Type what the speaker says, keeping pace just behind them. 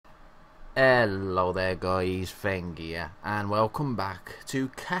Hello there guys, Feng here, and welcome back to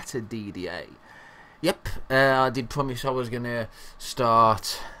Cataclysm DDA. Yep, I did promise I was going to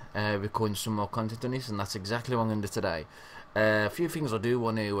start recording some more content on this, and that's exactly what I'm going to do today. A few things I do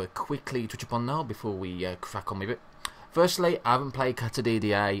want to quickly touch upon now before we crack on with it. Firstly, I haven't played Cataclysm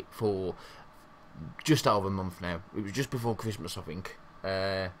DDA for just over a month now. It was just before Christmas, I think.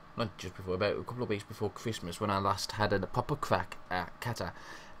 Not just before, about a couple of weeks before Christmas when I last had a proper crack at Cata.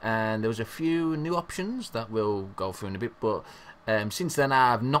 And there was a few new options that we'll go through in a bit, but since then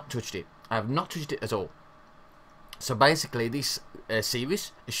I have not touched it. I have not touched it at all. So basically this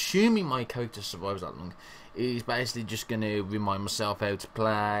series, assuming my character survives that long, is basically just going to remind myself how to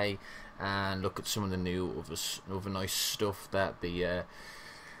play and look at some of the new other nice stuff that the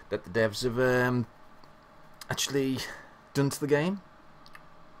devs have actually done to the game,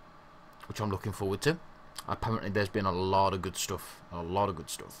 which I'm looking forward to. Apparently there's been a lot of good stuff.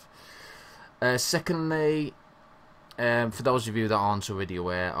 Secondly, for those of you that aren't already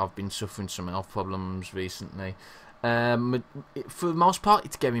aware, I've been suffering some health problems recently. For the most part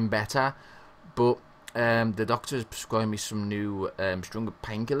it's getting better, but the doctor has prescribed me some new stronger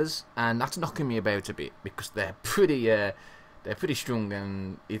painkillers, and that's knocking me about a bit because they're pretty strong,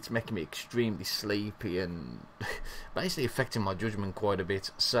 and it's making me extremely sleepy and basically affecting my judgment quite a bit.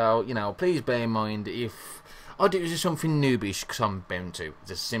 So, you know, please bear in mind if I do something noobish, because I'm bound to.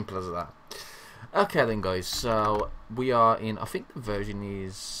 It's as simple as that. Okay then guys, so we are in, I think the version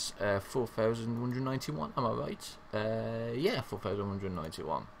is 4191, am I right? Yeah,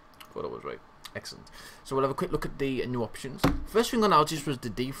 4191. Thought I was right. Excellent. So we'll have a quick look at the new options. First thing I noticed was the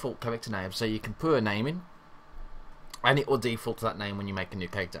default character name, so you can put a name in and it will default to that name when you make a new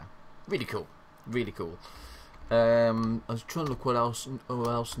character. Really cool. Really cool. I was trying to look what else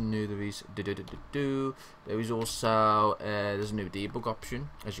new there is. There is also there's a new debug option,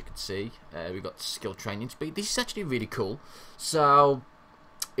 as you can see. We've got skill training speed. This is actually really cool. So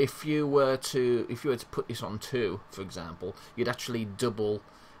if you were to put this on 2, for example, you'd actually double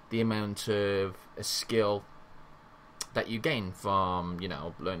the amount of a skill that you gain from, you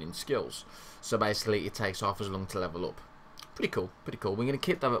know, learning skills. So basically it takes half as long to level up. Pretty cool. We're going to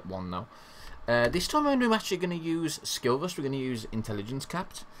keep that at 1 now. This time around we're actually going to use skill rust. We're going to use intelligence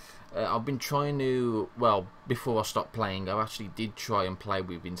capped. I've been trying to, well, before I stopped playing, I actually did try and play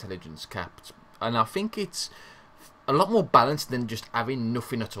with intelligence capped, and I think it's a lot more balanced than just having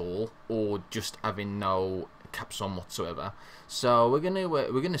nothing at all or just having no caps on whatsoever. So we're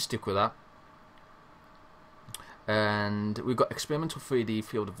gonna stick with that. And we've got experimental 3D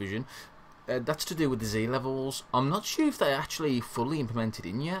field of vision. That's to do with the Z levels. I'm not sure if they're actually fully implemented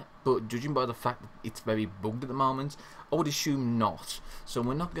in yet, but judging by the fact that it's very bugged at the moment, I would assume not. So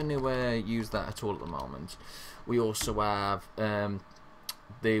we're not going to use that at all at the moment. We also have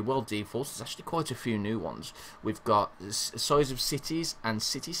the world defaults. There's actually quite a few new ones. We've got size of cities and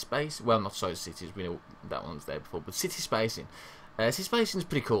city space. Well, not size of cities, we know that one's there before, but city spacing. City spacing is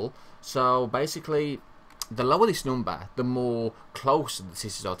pretty cool. So basically, the lower this number, the more closer the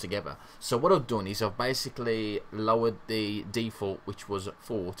cities are together. So what I've done is I've basically lowered the default, which was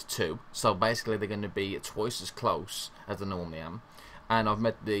 4 to 2. So basically they're going to be twice as close as they normally am. And I've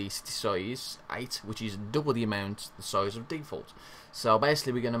made the city size 8, which is double the amount the size of default. So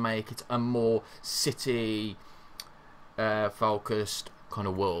basically we're going to make it a more city focused kind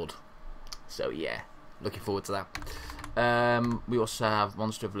of world. So yeah, looking forward to that. We also have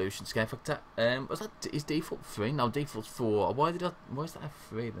Monster Evolution Scale Factor. Is default 3? No, default's 4. Why is that a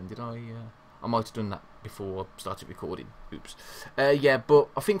 3 then? I might have done that before I started recording. Oops. Yeah, but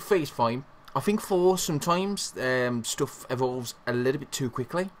I think 3 is fine. I think 4 sometimes stuff evolves a little bit too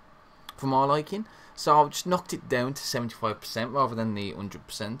quickly for my liking. So I've just knocked it down to 75% rather than the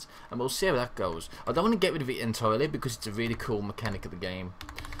 100%, and we'll see how that goes. I don't want to get rid of it entirely because it's a really cool mechanic of the game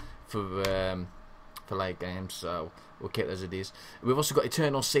for late games, so we'll keep it as it is. We've also got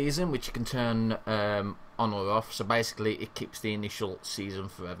Eternal Season, which you can turn on or off. So basically it keeps the initial season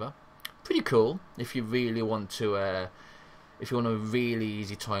forever. Pretty cool if you really want to a really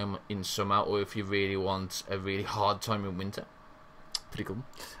easy time in summer, or if you really want a really hard time in winter. Pretty cool.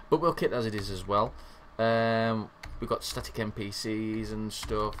 But we'll keep it as it is as well. We've got static NPCs and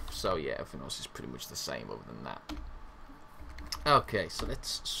stuff, so yeah, everything else is pretty much the same other than that. Okay, so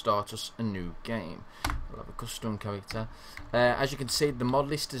let's start us a new game. We'll have a custom character. As you can see, the mod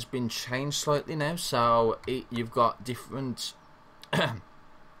list has been changed slightly now, so you've got different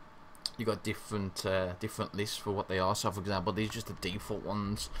you got different different lists for what they are. So, for example, these are just the default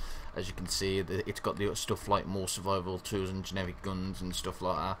ones. As you can see, it's got the stuff like more survival tools and generic guns and stuff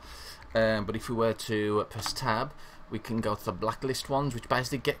like that. But if we were to press tab, we can go to the blacklist ones, which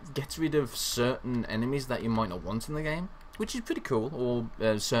basically gets rid of certain enemies that you might not want in the game, which is pretty cool,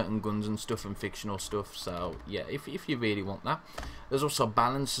 or certain guns and stuff and fictional stuff. So yeah, if you really want that. There's also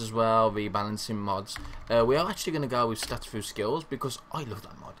balance as well, rebalancing mods. We are actually going to go with stats through skills because I love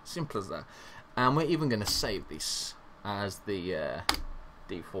that mod, simple as that. And we're even going to save this as the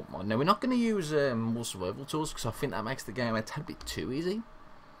default mod. Now we're not going to use more survival tools because I think that makes the game a tad bit too easy.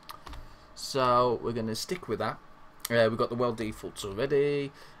 So we're going to stick with that. We've got the world defaults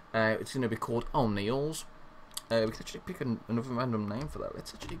already. It's going to be called O'Neill's. We can actually pick another random name for that.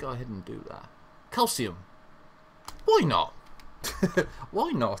 Let's actually go ahead and do that. Calcium. Why not?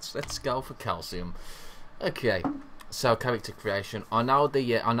 Why not? Let's go for calcium. Okay. So character creation. I know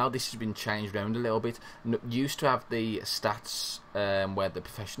this has been changed around a little bit. Used to have the stats where the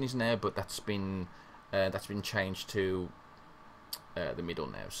profession is now, but that's been changed to the middle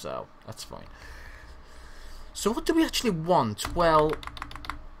now. So that's fine. So what do we actually want? Well,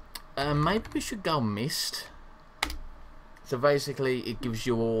 maybe we should go mist. So basically, it gives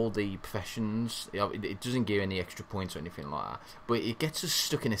you all the professions. It doesn't give any extra points or anything like that. But it gets us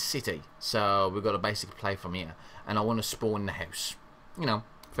stuck in a city. So we've got to basically play from here. And I want to spawn in the house. You know,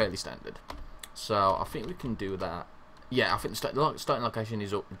 fairly standard. So I think we can do that. Yeah, I think the starting location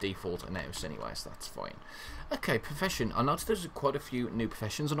is up default and house anyway, so that's fine. Okay, profession. I noticed there's quite a few new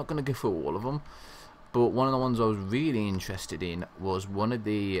professions. I'm not going to go through all of them. But one of the ones I was really interested in was one of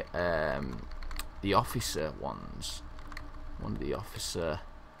the officer ones. One of the officer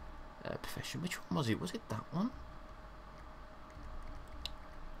profession. Which one was it? Was it that one?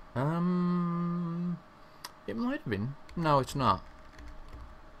 It might have been. No, it's not.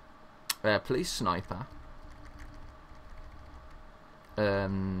 Police sniper.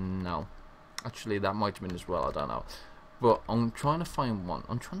 No. Actually, that might have been as well. I don't know. But I'm trying to find one.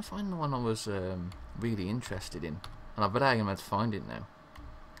 I'm trying to find the one I was really interested in. And I bet I'm going to find it now.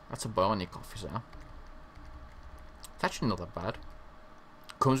 That's a bionic officer. It's actually not that bad.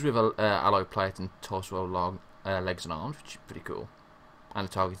 Comes with a alloy plate and torso legs and arms, which is pretty cool. And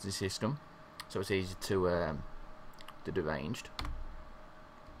a targeting system. So it's easy to do ranged.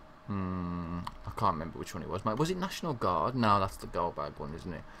 I can't remember which one it was. Was it National Guard? No, that's the gold bag one,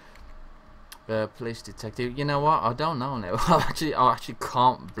 isn't it? Police detective. You know what? I don't know now. I actually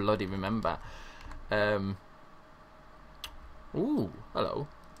can't bloody remember. Ooh, hello.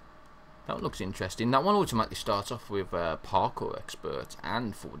 That one looks interesting. That one automatically starts off with parkour expert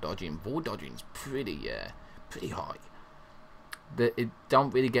and forward dodging. Forward dodging is pretty high. It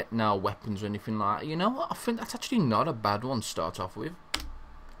don't really get no weapons or anything like that. You know what? I think that's actually not a bad one to start off with.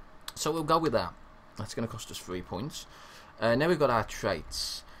 So we'll go with that. That's going to cost us 3 points. Now we've got our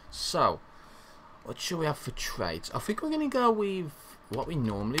traits. So, what should we have for traits? I think we're going to go with what we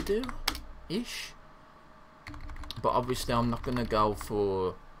normally do, ish. But obviously, I'm not going to go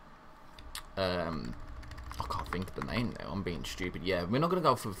for. I can't think of the name now. I'm being stupid. Yeah, we're not going to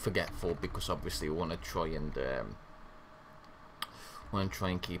go for forgetful because obviously we want to try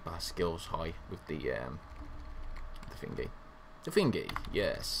and keep our skills high with the thingy. The thingy,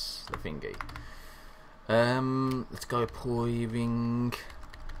 yes, the thingy. Let's go pouring.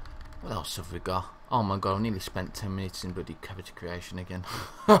 What else have we got? Oh my god, I nearly spent 10 minutes in bloody character creation again.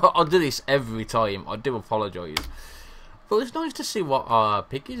 I'll do this every time. I do apologise. But it's nice to see what our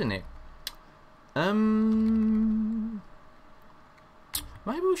pick is, isn't it?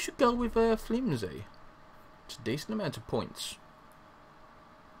 Maybe we should go with flimsy. It's a decent amount of points.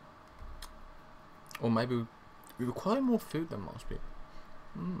 Or maybe we require more food than most people.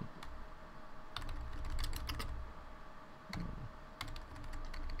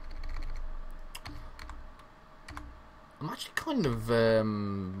 I'm actually kind of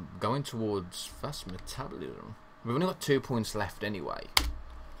going towards fast metabolism. We've only got 2 points left anyway.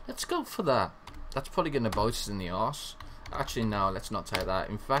 Let's go for that. That's probably going to bite us in the arse. Actually, no, let's not take that.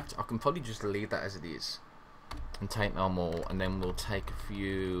 In fact, I can probably just leave that as it is and take no more, and then we'll take a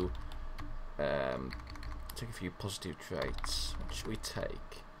few positive traits. What should we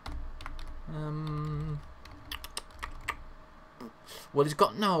take? Well, he's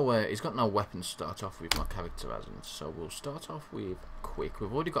got no weapons to start off with. My character hasn't, so we'll start off with quick.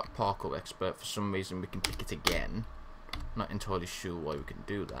 We've already got parkour expert. For some reason, we can pick it again. Not entirely sure why we can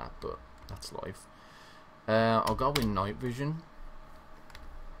do that, but that's life. I'll go with night vision.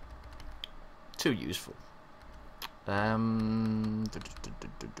 Too useful. I'm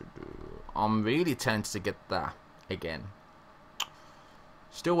really tempted to get that again.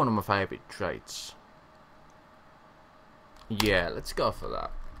 Still one of my favourite traits. Yeah, let's go for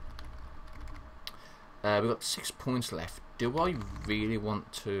that. We've got 6 points left. Do I really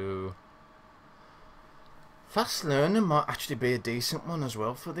want to... Fast learning might actually be a decent one as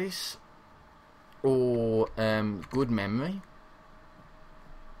well for this. Or good memory.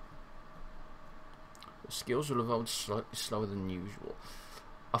 The skills will evolve slightly slower than usual.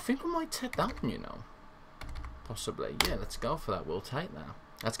 I think we might take that one, you know. Possibly. Yeah, let's go for that. We'll take that.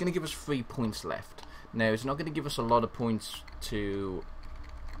 That's going to give us 3 points left. Now, it's not going to give us a lot of points to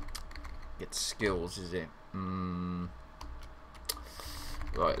get skills, is it?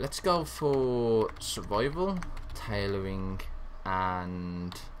 Right, let's go for survival, tailoring,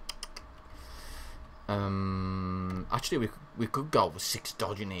 and actually we could go with 6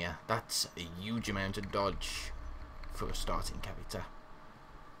 dodge in here. That's a huge amount of dodge for a starting character.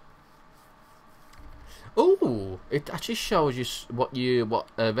 Oh, it actually shows you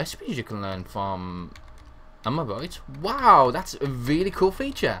what recipes you can learn from. Am I right? Wow, that's a really cool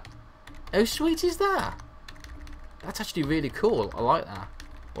feature. How sweet is that? That's actually really cool. I like that.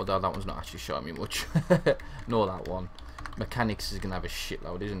 Although that one's not actually showing me much. Nor that one. Mechanics is going to have a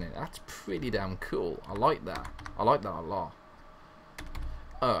shitload, isn't it? That's pretty damn cool. I like that. I like that a lot.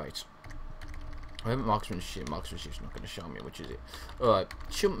 Alright. I haven't marksmanship. Marksmanship's not going to show me, which is it? Alright.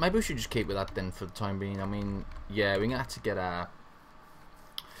 Maybe we should just keep with that then for the time being. I mean, yeah, we're going to have to get a...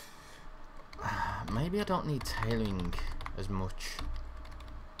 maybe I don't need tailoring as much.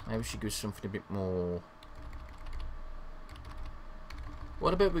 Maybe we should do something a bit more...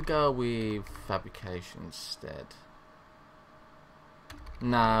 What about we go with fabrication instead?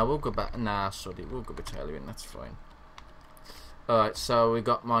 Nah, we'll go back. Nah, sorry, we'll go with tailoring. That's fine. Alright, so we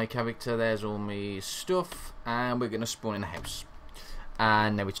got my character. There's all my stuff, and we're gonna spawn in the house.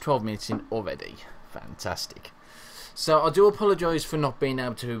 And now it's 12 minutes in already. Fantastic. So I do apologise for not being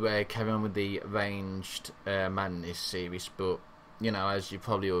able to carry on with the ranged madness series, but you know, as you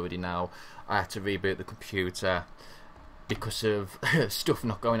probably already know, I had to reboot the computer because of stuff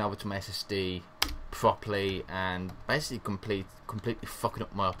not going over to my SSD properly and basically completely fucking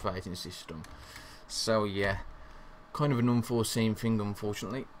up my operating system. So yeah, kind of an unforeseen thing,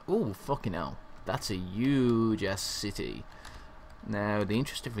 unfortunately. Oh, fucking hell. That's a huge ass city. Now, the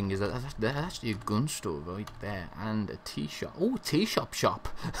interesting thing is that there's actually a gun store right there and a tea shop. Oh, tea shop.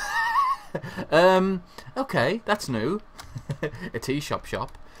 Okay, that's new. A tea shop.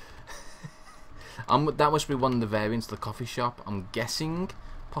 That must be one of the variants of the coffee shop, I'm guessing,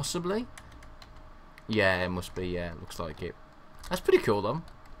 possibly. Yeah, it must be, yeah, looks like it. That's pretty cool, though.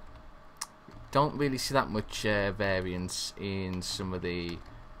 Don't really see that much variance in some of the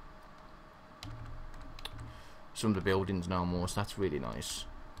buildings no more, so that's really nice.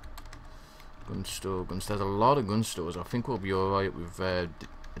 Gun store. There's a lot of gun stores. I think we'll be alright with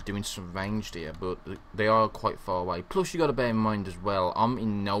doing some ranged here, but they are quite far away. Plus, you got to bear in mind as well, I'm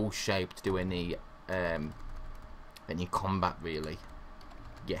in no shape to do any combat really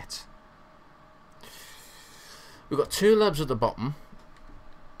yet. We've got 2 labs at the bottom.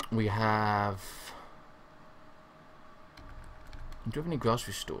 We have... do we have any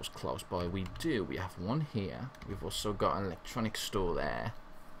grocery stores close by? We do. We have one here. We've also got an electronics store there.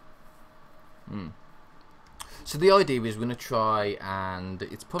 So the idea is we're going to try, and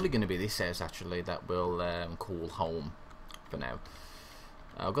it's probably going to be this house actually that we'll call home for now.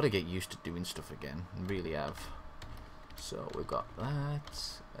 I've got to get used to doing stuff again. Really have. So we've got that.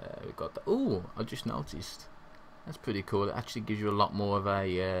 We've got that. Oh, I just noticed. That's pretty cool. It actually gives you a lot more of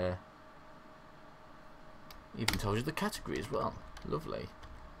a... even tells you the category as well. Lovely.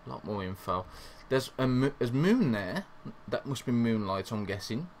 A lot more info. There's moon there. That must be moonlight, I'm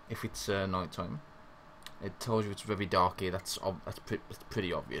guessing, if it's night time. It tells you it's very dark here. That's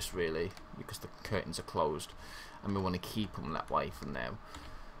pretty obvious, really, because the curtains are closed, and we want to keep them that way for now.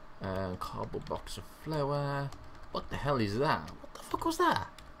 Cardboard box of flour. What the hell is that? What the fuck was that?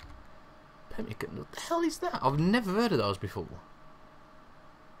 Pemmican. What the hell is that? I've never heard of those before.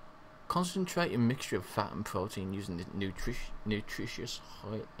 Concentrated mixture of fat and protein using this nutritious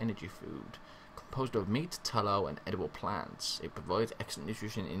high energy food. Composed of meat, tallow, and edible plants. It provides excellent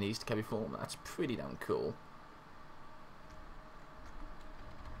nutrition in easy to carry form. That's pretty damn cool.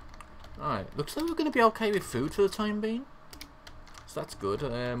 Alright, looks like we're going to be okay with food for the time being. So that's good.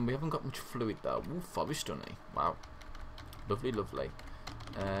 We haven't got much fluid though. Ooh, forest honey. Wow. Lovely, lovely.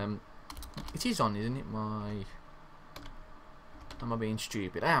 It is on, isn't it? Am I being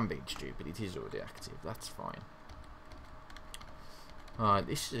stupid? I am being stupid. It is already active. That's fine. Alright,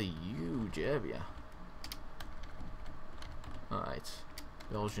 this is a huge area. Alright.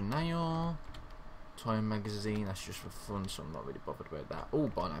 Belgian nail. Time magazine, that's just for fun, so I'm not really bothered about that. Oh,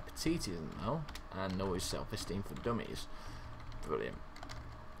 Bon Appetit isn't though, and no self-esteem for dummies. Brilliant.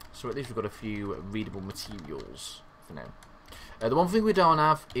 So at least we've got a few readable materials for now. The one thing we don't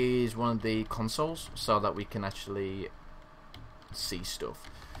have is one of the consoles, so that we can actually see stuff.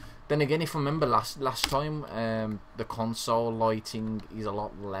 Then again, if I remember last time, the console lighting is a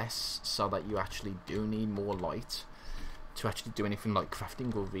lot less, so that you actually do need more light to actually do anything like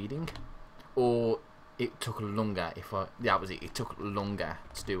crafting or reading. Or it took longer that was it. It took longer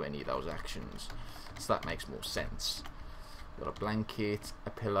to do any of those actions, so that makes more sense. Got a blanket,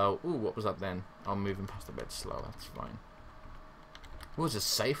 a pillow. Ooh, what was that then? I'm moving past the bed slow. That's fine. Oh, there's a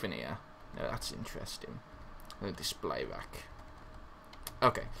safe in here. Yeah, that's interesting. And a display rack.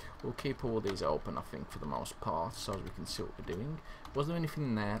 Okay, we'll keep all these open, I think, for the most part, so as we can see what we're doing. Was there anything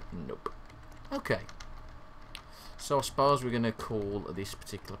in there? Nope. Okay. So I suppose we're going to call this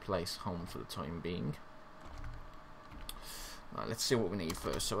particular place home for the time being. Right, let's see what we need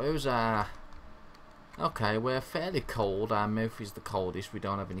first. So here's our... Okay, we're fairly cold. Our mouth is the coldest. We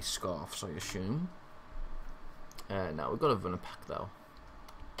don't have any scarves, I assume. No, we've got a runner pack though.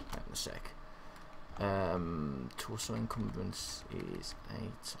 Wait in a sec. Torso encumbrance is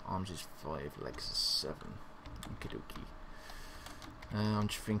 8, arms is 5, legs is 7. Okie dokie. I'm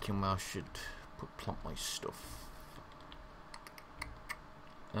just thinking where I should plump my stuff.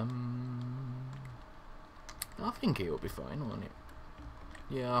 I think it'll be fine, won't it?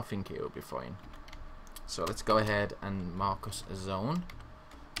 Yeah, I think it'll be fine. So let's go ahead and mark us a zone.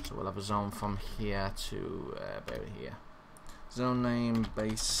 So we'll have a zone from here to about here. Zone name,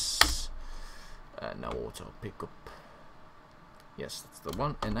 base, no auto pickup. Yes, that's the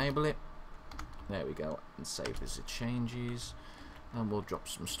one. Enable it. There we go. And save as it changes. And we'll drop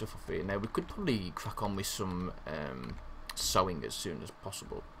some stuff off here. Now we could probably crack on with some sewing as soon as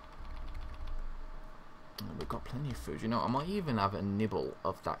possible. We've got plenty of food. You know, I might even have a nibble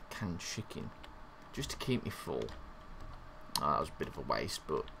of that canned chicken, just to keep me full. That was a bit of a waste,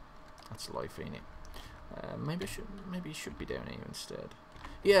 but that's life, ain't it? Maybe it should be down here instead.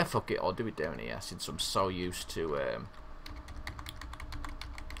 Yeah, fuck it, I'll do it down here since I'm so used to.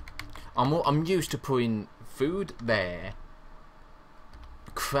 I'm used to putting food there,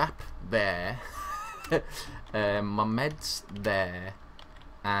 crap there, my meds there,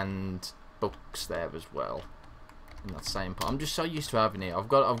 and books there as well. In that same part, I'm just so used to having it. I've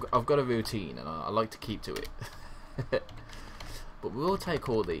got a routine, and I like to keep to it. But we'll take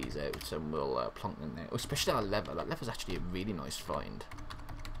all these out and we'll plonk them there. Especially that leather. That leather's actually a really nice find.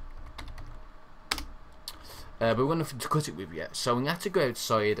 But we've got nothing to cut it with yet, so we have to go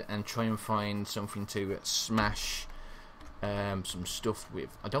outside and try and find something to smash some stuff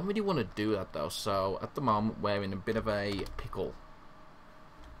with. I don't really want to do that though, so at the moment we're in a bit of a pickle.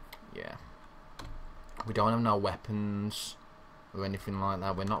 Yeah. We don't have no weapons or anything like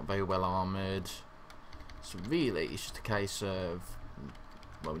that. We're not very well armoured. So really, it's just a case of,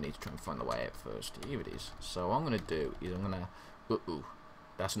 well, we need to try and find the way out first. Here it is. So what I'm going to do is I'm going to... Uh-oh.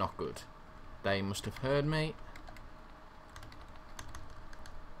 That's not good. They must have heard me.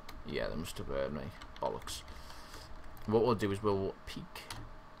 Yeah, they must have heard me. Bollocks. What we'll do is we'll peek.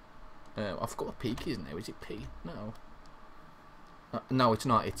 I've got a peek, isn't there? Is it P? No. No, it's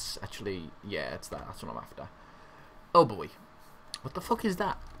not. It's actually... Yeah, it's that. That's what I'm after. Oh boy. What the fuck is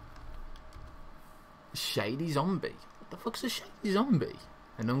that? Shady zombie. What the fuck's a shady zombie?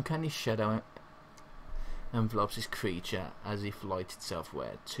 An uncanny shadow envelopes this creature as if light itself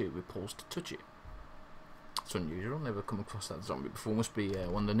were too repulsed to touch it. It's unusual. Never come across that zombie before. Must be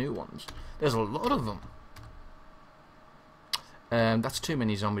one of the new ones. There's a lot of them. That's too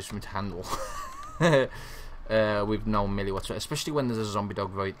many zombies for me to handle. With no melee whatsoever. Especially when there's a zombie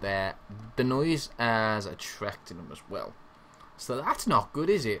dog right there. The noise has attracted them as well. So that's not good,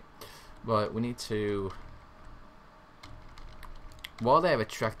 is it? Right, we need to... While they're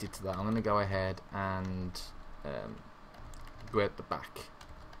attracted to that, I'm going to go ahead and go out the back.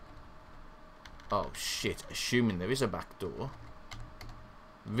 Oh shit, assuming there is a back door.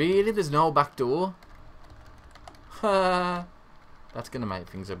 Really? There's no back door? That's going to make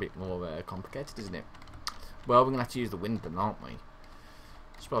things a bit more complicated, isn't it? Well, we're going to have to use the window then, aren't we?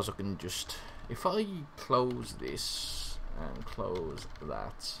 I suppose I can just... If I close this and close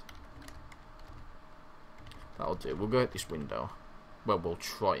that... That'll do. We'll go out this window. Well, we'll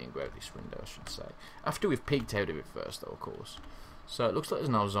try and go out this window, I should say. After we've peeked out of it first, though, of course. So it looks like there's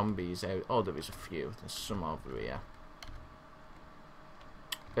no zombies out. Oh, there is a few. There's some over here.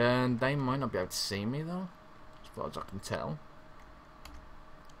 And they might not be able to see me, though, as far as I can tell.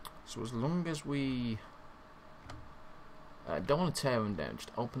 So as long as we don't want to tear them down,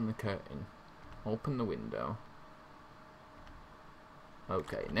 just open the curtain. Open the window.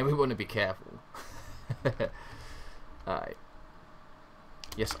 Okay, now we want to be careful. Alright.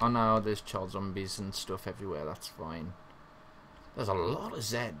 Yes, I know there's child zombies and stuff everywhere, that's fine. There's a lot of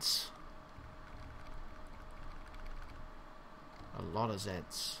Zeds. A lot of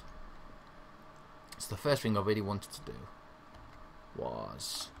Zeds. It's the first thing I really wanted to do.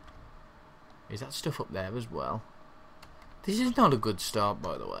 Is that stuff up there as well? This is not a good start,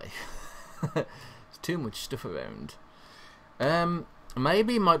 by the way. There's too much stuff around.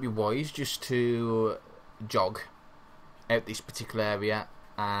 Maybe it might be wise just to jog out this particular area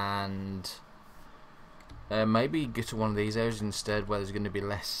and maybe get to one of these areas instead where there's going to be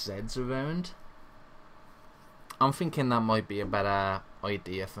less Zeds around. I'm thinking that might be a better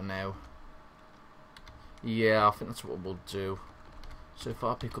idea for now. Yeah, I think that's what we'll do. So if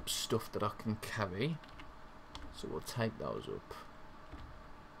I pick up stuff that I can carry, so we'll take those up.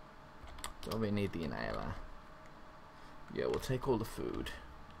 Don't we need the inhaler? Yeah, we'll take all the food.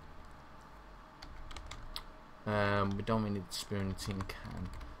 We don't really need the spoon and tin can.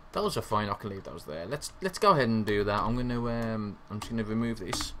 Those are fine. I can leave those there. Let's go ahead and do that. I'm just gonna remove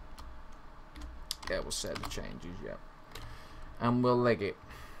this. Yeah, we'll set the changes. Yeah, and we'll leg it.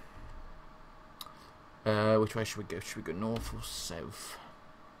 Which way should we go? Should we go north or south?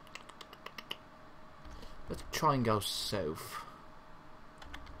 Let's try and go south.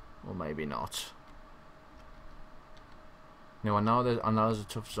 Or maybe not. No, I know there's a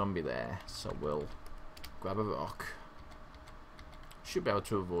tough zombie there, so we'll grab a rock. Should be able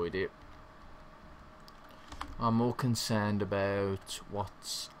to avoid it. I'm more concerned about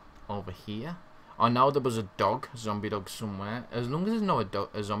what's over here. I know there was a zombie dog somewhere. As long as there's not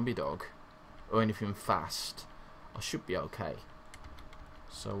a zombie dog or anything fast, I should be okay.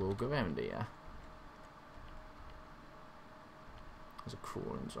 So we'll go around here. There's a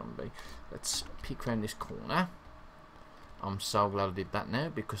crawling zombie. Let's peek around this corner. I'm so glad I did that now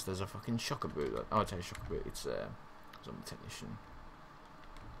because there's a fucking shocker boot. Oh, it's a shocker boot. It's a zombie technician.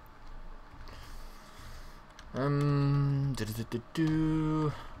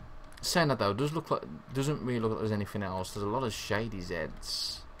 Saying that though, doesn't really look like there's anything else. There's a lot of shady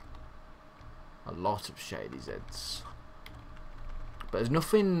Zeds. A lot of shady Zeds. But there's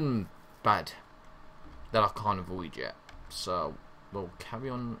nothing bad that I can't avoid yet. So we'll carry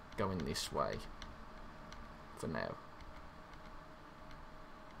on going this way for now.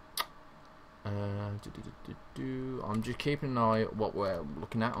 I'm just keeping an eye at what we're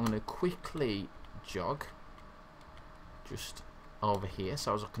looking at. I'm going to quickly jog just over here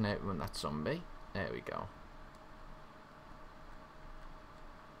so I was looking out when that zombie. There we go.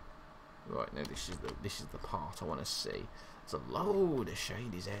 Right, now this is the part I want to see. There's a load of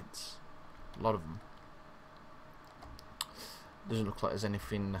shady Zeds. A lot of them. Doesn't look like there's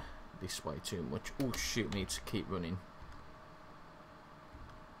anything this way too much. Oh shoot, need to keep running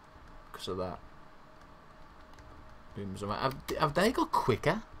because of that. Have they got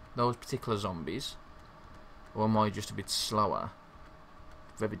quicker, those particular zombies? Or am I just a bit slower?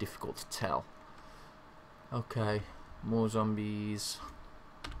 Very difficult to tell. Okay, more zombies.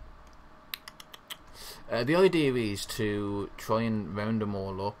 The idea is to try and round them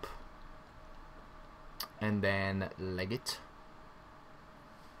all up and then leg it.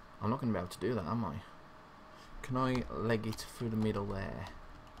 I'm not going to be able to do that, am I? Can I leg it through the middle there?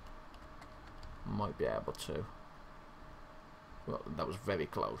 Might be able to. Well, that was very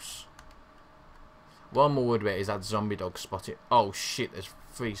close. What I'm more worried about is that zombie dog spotted. Oh shit, there's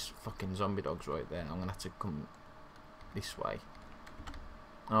 3 fucking zombie dogs right there. I'm going to have to come this way.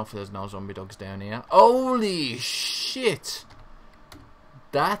 Hopefully there's no zombie dogs down here. Holy shit!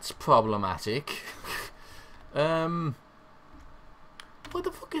 That's problematic. What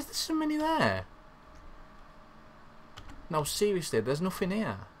the fuck is there so many there? No, seriously, there's nothing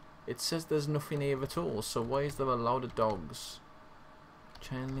here. It says there's nothing here at all, so why is there a load of dogs?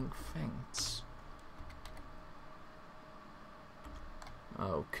 Chain link fence.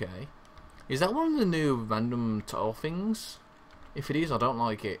 Okay. Is that one of the new random tile things? If it is, I don't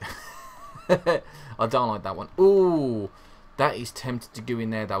like it. I don't like that one. Ooh, that is tempted to go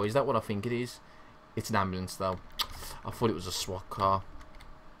in there though. Is that what I think it is? It's an ambulance though. I thought it was a SWAT car.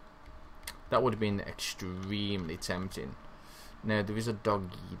 That would have been extremely tempting. Now there is a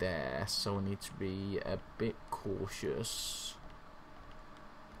doggy there, so we need to be a bit cautious.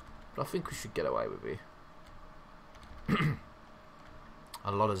 But I think we should get away with it.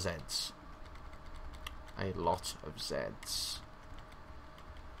 A lot of Zeds. A lot of Zeds.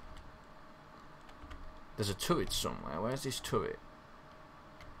 There's a turret somewhere. Where's this turret?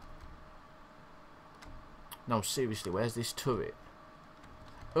 No, seriously, where's this turret?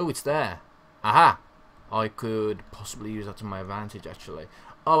 Oh, it's there. Aha! I could possibly use that to my advantage, actually.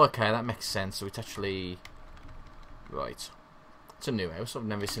 Oh, okay, that makes sense. So it's actually... Right. It's a new house. I've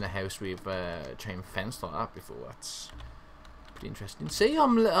never seen a house with chain fence like that before. That's pretty interesting. See,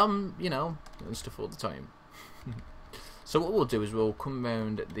 I'm you know, doing stuff all the time. So what we'll do is we'll come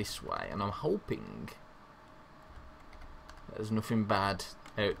round this way, and I'm hoping there's nothing bad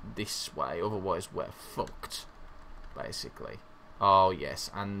out this way. Otherwise, we're fucked, basically. Oh yes,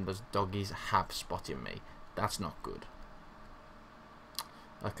 and those doggies have spotted me. That's not good.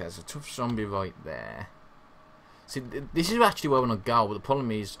 Okay, there's a tough zombie right there. See, this is actually where I want to go, but the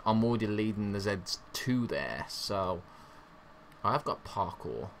problem is I'm already leading the Zeds to there, so I've got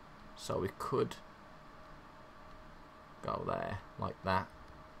parkour, so we could go there, like that.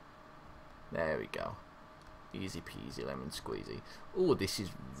 There we go. Easy peasy, lemon squeezy. Oh, this is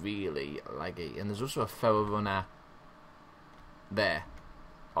really laggy, and there's also a fellow runner there.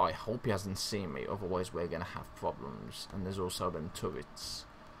 I hope he hasn't seen me, otherwise we're going to have problems. And there's also them turrets.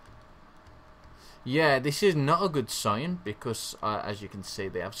 Yeah, this is not a good sign, because as you can see,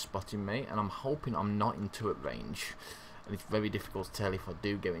 they have spotted me, and I'm hoping I'm not in turret range. And it's very difficult to tell if I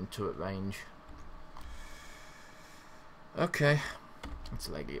do go in turret range. Okay, let's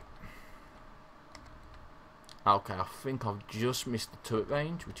leg it. Okay, I think I've just missed the turret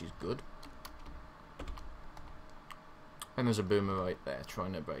range, which is good. And there's a boomer right there,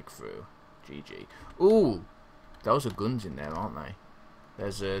 trying to break through. GG. Ooh! Those are guns in there, aren't they?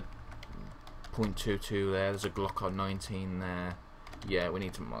 There's a .22 there, there's a Glock 19 there. Yeah, we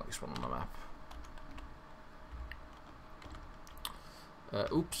need to mark this one on the map.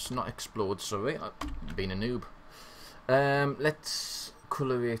 Oops, not explored, sorry. I've been a noob. Let's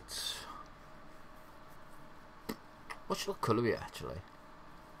colour it... What should I colour it, actually?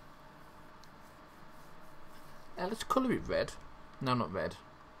 Let's colour it red. No, not red.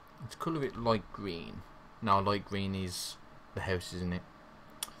 Let's colour it light green. No, light green is the house, isn't it?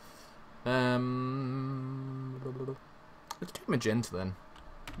 Let's do magenta then.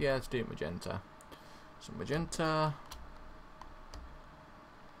 Yeah, let's do it magenta. So magenta,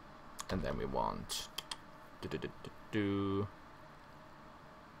 and then we want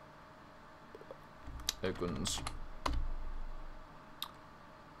guns.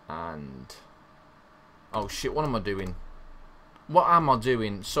 And oh shit, what am I doing? What am I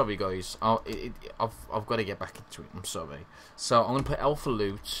doing? Sorry guys, I've got to get back into it, I'm sorry. So I'm going to put Alpha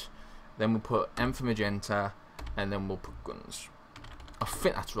Loot, then we'll put M for Magenta, and then we'll put guns. I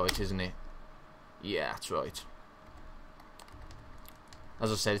think that's right, isn't it? Yeah, that's right.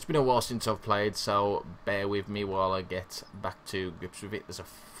 As I said, it's been a while since I've played, so bear with me while I get back to grips with it. There's a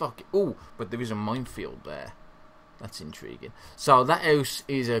fucking... Ooh, but there is a minefield there. That's intriguing. So that house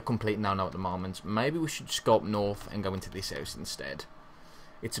is a complete no-no at the moment. Maybe we should just go up north and go into this house instead.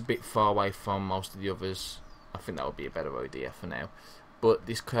 It's a bit far away from most of the others. I think that would be a better idea for now. But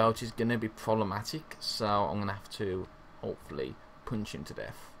this crouch is going to be problematic, so I'm going to have to hopefully punch him to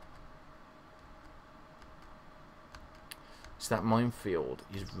death. So that minefield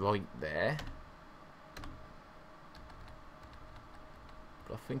is right there.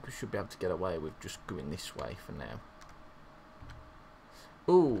 But I think we should be able to get away with just going this way for now.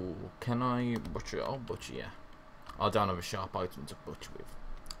 Ooh, can I butcher? I'll butcher, yeah. I don't have a sharp item to butcher with.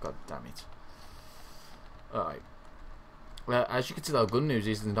 God damn it. Alright. Well, as you can see, the good news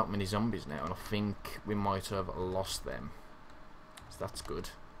is there's not many zombies now, and I think we might have lost them. So that's good.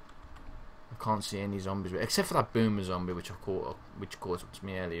 I can't see any zombies, except for that boomer zombie, which caught up to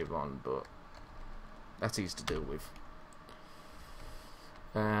me earlier on, but that's easy to deal with.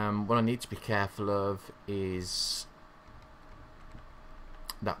 What I need to be careful of is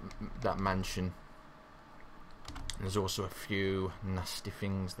that mansion. There's also a few nasty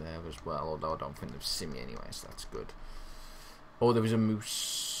things there as well, although I don't think they've seen me anyway, so that's good. Oh, there is a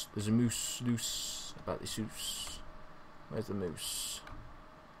moose. There's a moose loose about this moose. Where's the moose?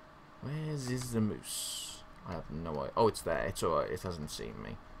 Where is the moose? I have no idea. Oh, it's there. It's alright. It hasn't seen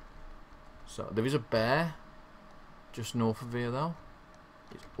me. So there is a bear just north of here, though.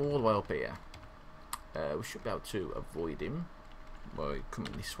 It's all the way up here. We should be able to avoid him by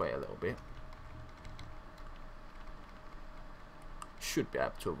coming this way a little bit. Should be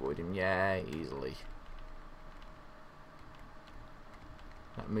able to avoid him, yeah, easily.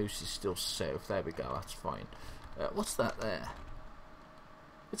 That moose is still safe. There we go, that's fine. What's that there?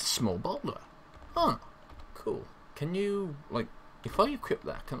 It's a small boulder. Oh, cool. Can you, like, if I equip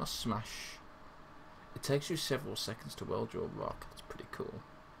that, can I smash? It takes you several seconds to weld your rock. That's pretty cool.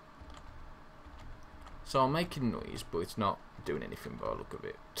 So I'm making noise, but it's not doing anything by the look of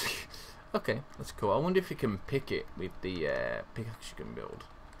it. Okay, that's cool. I wonder if you can pick it with the pickaxe you can build.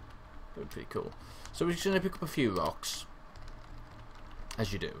 That'd be pretty cool. So we're just going to pick up a few rocks,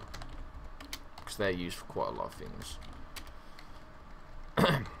 as you do, because they're used for quite a lot of things.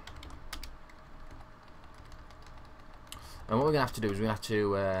 And what we're going to have to do is we're going to have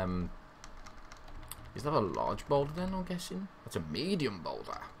to... is that a large boulder then, I'm guessing? That's a medium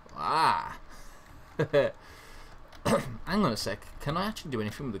boulder. Ah! Hang on a sec. Can I actually do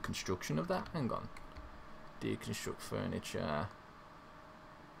anything with the construction of that? Hang on. Deconstruct furniture.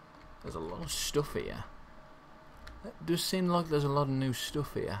 There's a lot of stuff here. It does seem like there's a lot of new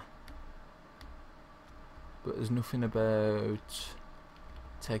stuff here. But there's nothing about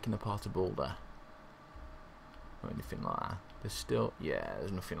taking apart a boulder. Or anything like that. There's still... yeah,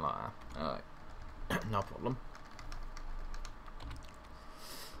 there's nothing like that. Alright. No problem.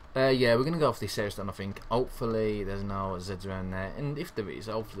 Yeah, we're going to go off this house then, I think. Hopefully there's no Zeds around there. And if there is,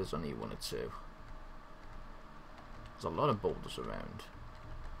 hopefully there's only one or two. There's a lot of boulders around.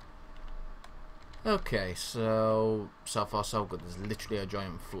 Okay, so far so good. There's literally a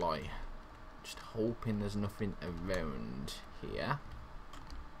giant fly. Just hoping there's nothing around here.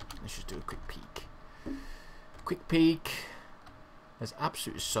 Let's just do a quick peek. Quick peek. There's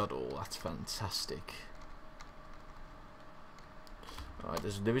absolute sod all. That's fantastic. Alright,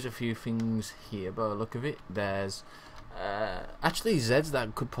 there is a few things here by the look of it. There's actually Zeds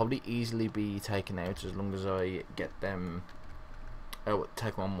that could probably easily be taken out as long as I get them. Oh,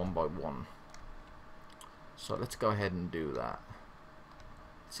 take one by one. So let's go ahead and do that.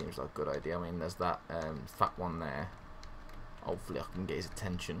 Seems like a good idea. I mean, there's that fat one there. Hopefully I can get his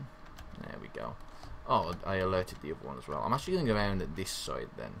attention. There we go. Oh, I alerted the other one as well. I'm actually going to go around at this side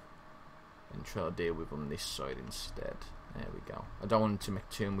then and try to deal with on this side instead. There we go. I don't want it to make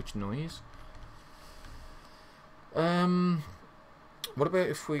too much noise. What about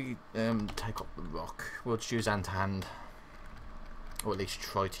if we take up the rock? We'll just use hand to hand. Or at least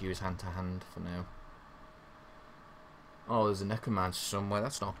try to use hand to hand for now. Oh, there's a necromancer somewhere.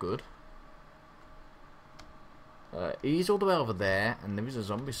 That's not good. He's all the way over there, and there is a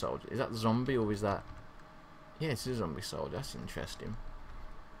zombie soldier. Is that the zombie, or is that... yeah, it's a zombie soldier. That's interesting.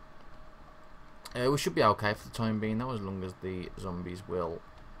 We should be okay for the time being, though, as long as the zombies will...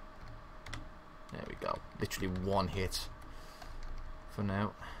 there we go. Literally one hit for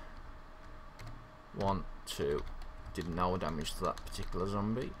now. 1, 2. Did no damage to that particular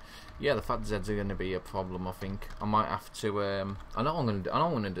zombie. Yeah, the fat Zeds are going to be a problem. I think I might have to. I know what I'm going to do. I know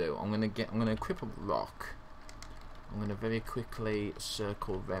what I'm going to do. I'm going to equip a rock. I'm going to very quickly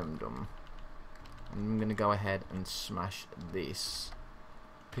circle round them. I'm going to go ahead and smash this.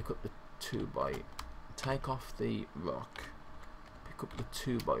 Pick up the 2x. Take off the rock. Pick up the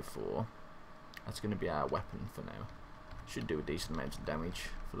 2x4. That's going to be our weapon for now. Should do a decent amount of damage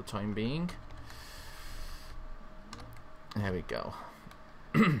for the time being. There we go.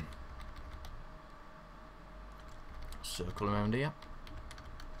 Circle around here.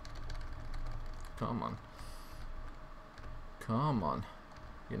 Come on. Come on.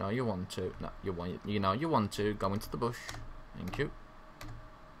 You know you want to. No, you know you want to go into the bush. Thank you.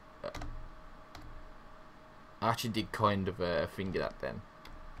 I actually did kind of finger that then.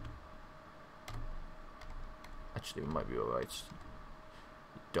 Actually, we might be alright.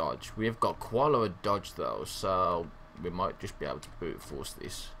 Dodge. We have got quite a lot of dodge though, so we might just be able to brute force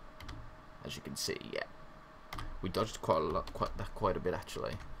this. As you can see, yeah. We dodged quite a lot, quite a bit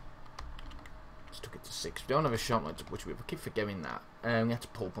actually. Just took it to 6. We don't have a shotgun to push with. I keep forgetting that. We have to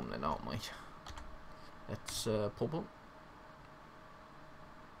pull pump then, aren't we? Let's pull pump.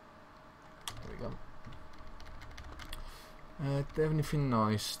 There we go. They have anything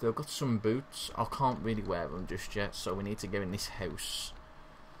nice. They've got some boots. I can't really wear them just yet, so we need to go in this house.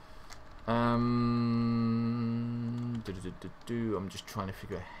 I'm just trying to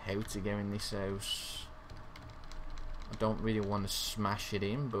figure out how to go in this house. I don't really want to smash it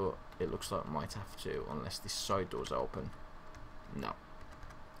in, but it looks like I might have to, unless this side door's open. No.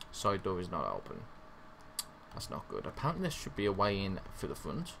 Side door is not open. That's not good. Apparently there should be a way in for the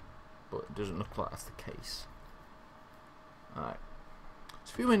front, but it doesn't look like that's the case. Alright.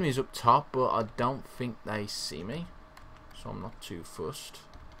 There's a few enemies up top, but I don't think they see me, so I'm not too fussed.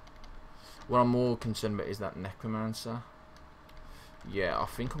 What I'm more concerned about is that necromancer. Yeah, I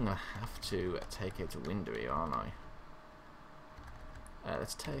think I'm going to have to take out a window here, aren't I?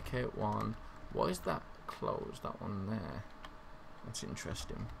 Let's take out one. Why is that closed? That one there. That's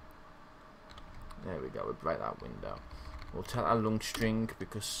interesting. There we go. We'll break that window. We'll take that long string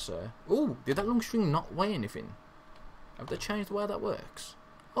because... oh, did that long string not weigh anything? Have they changed the way that works?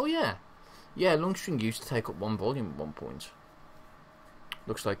 Oh, yeah. Yeah, long string used to take up 1 volume at one point.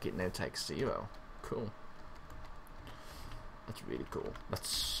 Looks like it now takes 0. Cool. That's really cool.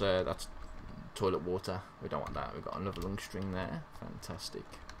 That's toilet water. We don't want that. We've got another lung string there. Fantastic.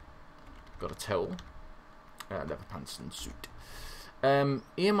 Got a towel. Leather pants and suit.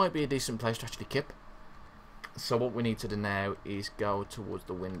 Here might be a decent place to actually keep. So what we need to do now is go towards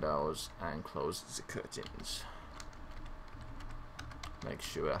the windows and close the curtains. Make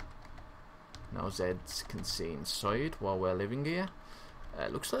sure no Zeds can see inside while we're living here.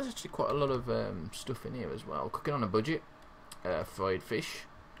 Looks like there's actually quite a lot of stuff in here as well. Cooking on a budget. Fried fish.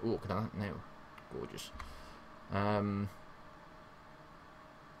 Oh, look at that now. Gorgeous.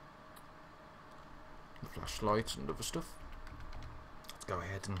 Flashlights and other stuff. Let's go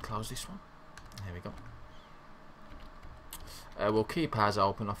ahead and close this one. There we go. We'll keep ours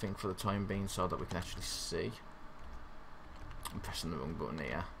open, I think, for the time being, so that we can actually see. I'm pressing the wrong button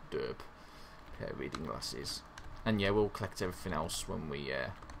here. Derp. Pair of reading glasses. And yeah, we'll collect everything else when we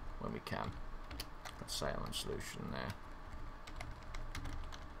can. Got saline solution there.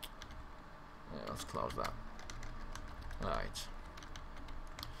 Yeah, let's close that. Right.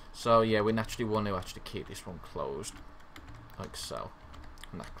 So yeah, we naturally want to actually keep this one closed, like so,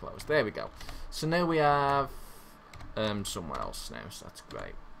 and that closed. There we go. So now we have somewhere else now. So that's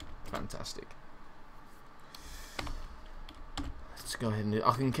great, fantastic. Let's go ahead and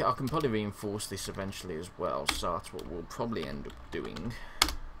I can probably reinforce this eventually as well. So that's what we'll probably end up doing.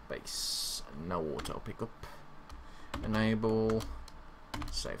 Base, no auto pickup, enable,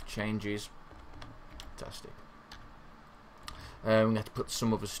 save changes. Fantastic. We have to put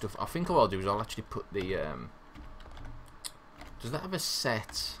some other stuff. I think what I'll do is I'll actually put the. Does that have a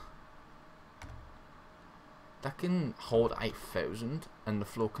set that can hold 8,000 and the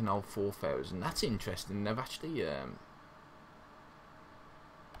floor can hold 4,000? That's interesting. They've actually. Am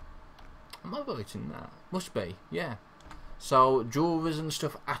I right in that? Must be, yeah. So drawers and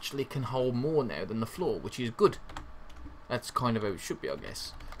stuff actually can hold more now than the floor, which is good. That's kind of how it should be, I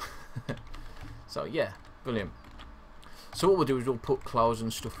guess. So yeah, brilliant. So what we'll do is we'll put clothes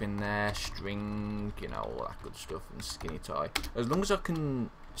and stuff in there, string, you know, all that good stuff, and skinny tie. As long as I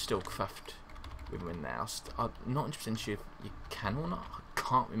can still craft with them in there. I'm not 100% sure if you can or not. I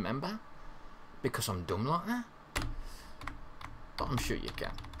can't remember because I'm dumb like that. But I'm sure you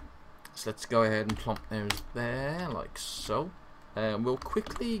can. So let's go ahead and plump those there, like so. We'll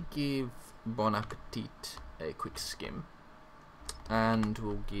quickly give Bon Appetit a quick skim. And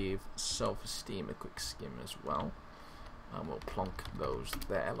we'll give Self-Esteem a quick skim as well. And we'll plonk those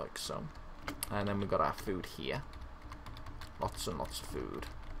there, like so. And then we've got our food here. Lots and lots of food.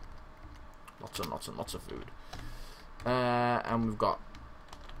 Lots and lots and lots of food. And we've got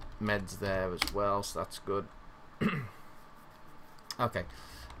meds there as well, so that's good. Okay.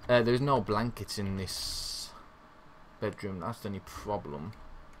 There's no blankets in this bedroom. That's the only problem.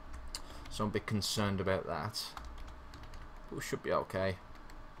 So I'm a bit concerned about that. But we should be okay.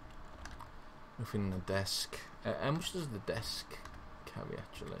 Nothing in the desk. How much does the desk carry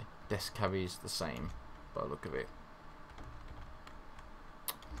actually? Desk carries the same by the look of it.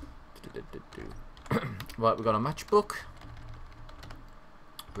 Right, we've got a matchbook.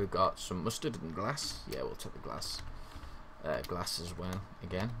 We've got some mustard and glass. Yeah, we'll take the glass. Glass as well.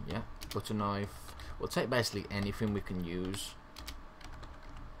 Again, yeah. Butter knife. We'll take basically anything we can use.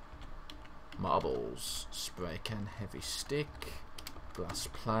 Marbles. Spray can. Heavy stick. Glass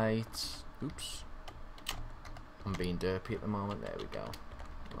plate. Oops. I'm being derpy at the moment. There we go.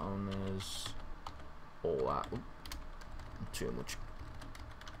 Loners. All that. Oop. Too much.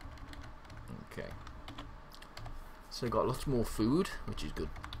 Okay. So we've got lots more food, which is good.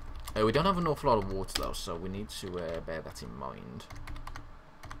 We don't have an awful lot of water though, so we need to bear that in mind.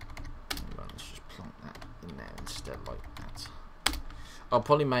 Right, let's just plonk that in there instead, like that. I'll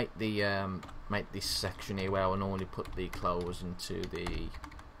probably make the make this section here where I normally put the clothes into the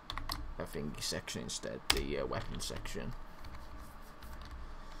thingy section instead, the weapon section.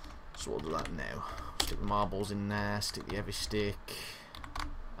 So we'll do that now. Stick the marbles in there, stick the heavy stick,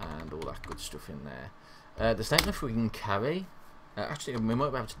 and all that good stuff in there. There's not enough we can carry. Actually, we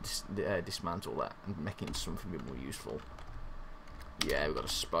might be able to dismantle that and make it into something a bit more useful. Yeah, we've got a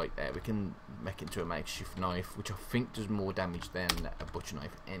spike there. We can make it into a makeshift knife, which I think does more damage than a butcher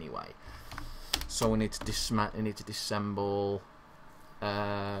knife anyway. So we need to disassemble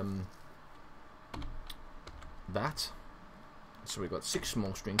that. So we've got 6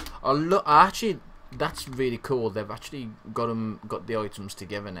 small strings. Oh look! Actually, that's really cool. They've actually got the items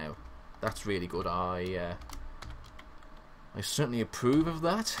together now. That's really good. I certainly approve of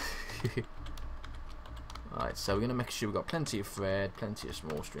that. Alright, so we're going to make sure we've got plenty of thread, plenty of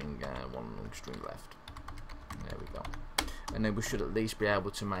small string, and 1 long string left. There we go. And then we should at least be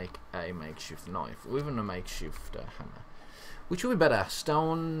able to make a makeshift knife, or even a makeshift hammer. Which will be better?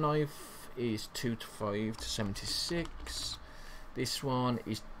 Stone knife is 2 to 5 to 76. This one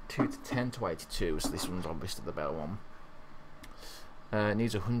is 2 to 10 to 82, so this one's obviously the better one. It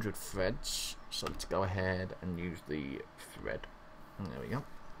needs 100 threads, so let's go ahead and use the thread. And there we go.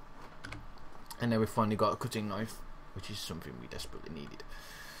 And then we finally got a cutting knife, which is something we desperately needed.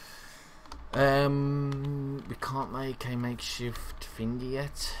 We can't make a makeshift thingy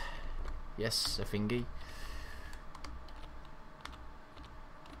yet. Yes, a thingy.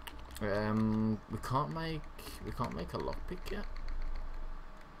 We can't make a lockpick yet.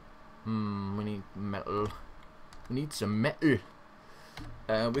 We need metal. We need some metal.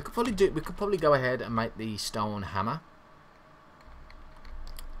 We could probably go ahead and make the stone hammer.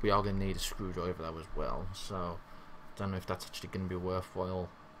 We are going to need a screwdriver though as well, so don't know if that's actually going to be worthwhile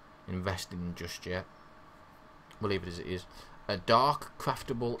investing in just yet. We'll leave it as it is. A dark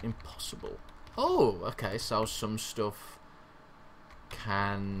craftable impossible. Oh, okay, so some stuff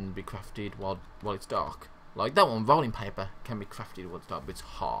can be crafted while it's dark. Like that one, rolling paper can be crafted while it's dark, but it's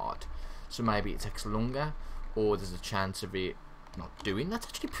hard. So maybe it takes longer, or there's a chance of it not doing. That's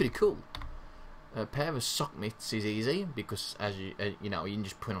actually pretty cool. A pair of sock mitts is easy because, as you know, you can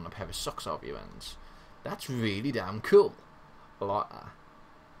just put on a pair of socks over your hands. That's really damn cool. I like that.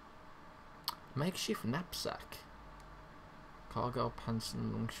 Makeshift knapsack. Cargo pants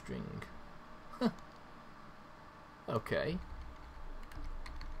and long string. Huh. Okay.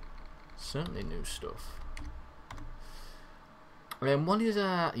 Certainly new stuff. What is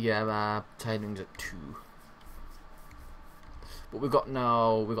tailings at 2. But we've got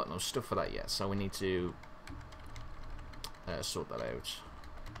no stuff for that yet, so we need to sort that out.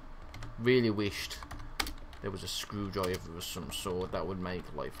 Really wished there was a screwdriver of some sort that would make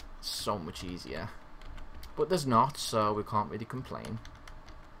life so much easier. But there's not, so we can't really complain.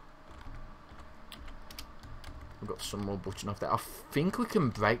 We've got some more butchering off there. I think we can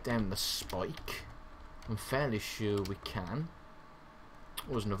break down the spike. I'm fairly sure we can.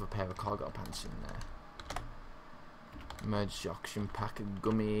 There's another pair of cargo pants in there. Emergency oxygen pack of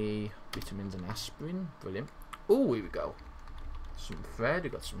gummy, vitamins and aspirin. Brilliant. Oh, here we go. Some thread.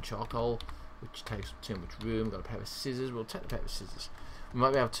 We've got some charcoal, which takes up too much room. We've got a pair of scissors. We'll take the pair of scissors. We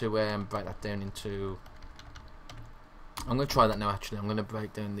might be able to break that down into... I'm going to try that now actually. I'm going to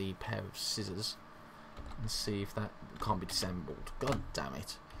break down the pair of scissors and see if that can't be disassembled. God damn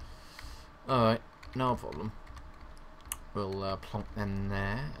it. Alright, no problem. We'll plonk them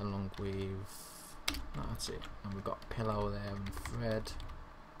there along with... No, that's it. And we've got a pillow there and thread.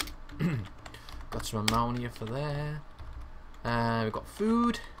 Got some ammonia for there. We've got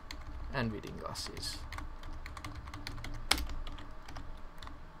food and reading glasses.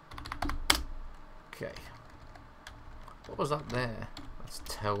 Okay. What was that there? Let's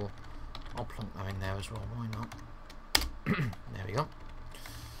tell. I'll plonk that in there as well. Why not? There we go.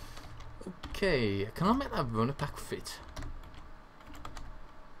 Okay. Can I make that runner pack fit?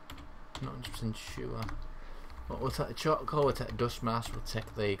 Not 100% sure. Well, we'll take the charcoal, we'll take the dust mask, we'll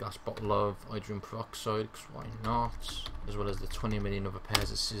take the glass bottle of hydrogen peroxide, because why not? As well as the 20 million other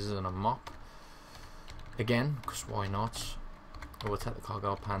pairs of scissors and a mop. Again, because why not? Or we'll take the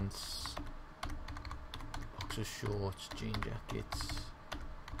cargo pants, boxer shorts, jean jackets,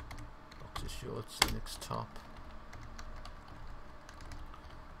 boxer shorts, Linux top.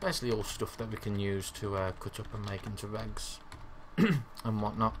 Basically all stuff that we can use to cut up and make into rags and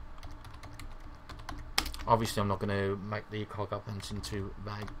whatnot. Obviously I'm not going to make the cargo pants into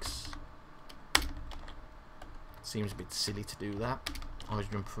rags. Seems a bit silly to do that.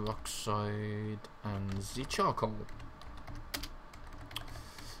 Hydrogen peroxide and the charcoal.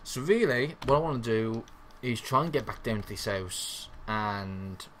 So really, what I want to do is try and get back down to this house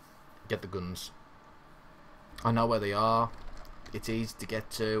and get the guns. I know where they are. It's easy to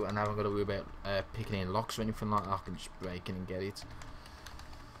get to, and I haven't got to worry about picking in locks or anything like that. I can just break in and get it.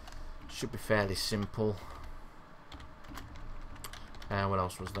 Should be fairly simple. What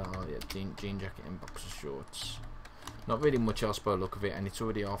else was that? Oh yeah, jean jacket and boxer shorts. Not really much else by the look of it, and it's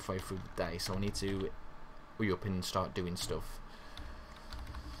already halfway through the day, so I need to hurry up and start doing stuff.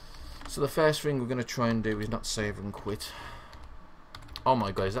 So the first thing we're going to try and do is not save and quit. Oh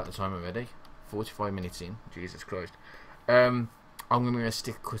my god, is that the time already? 45 minutes in. Jesus Christ. I'm going to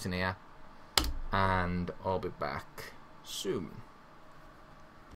stick quitting here, and I'll be back soon.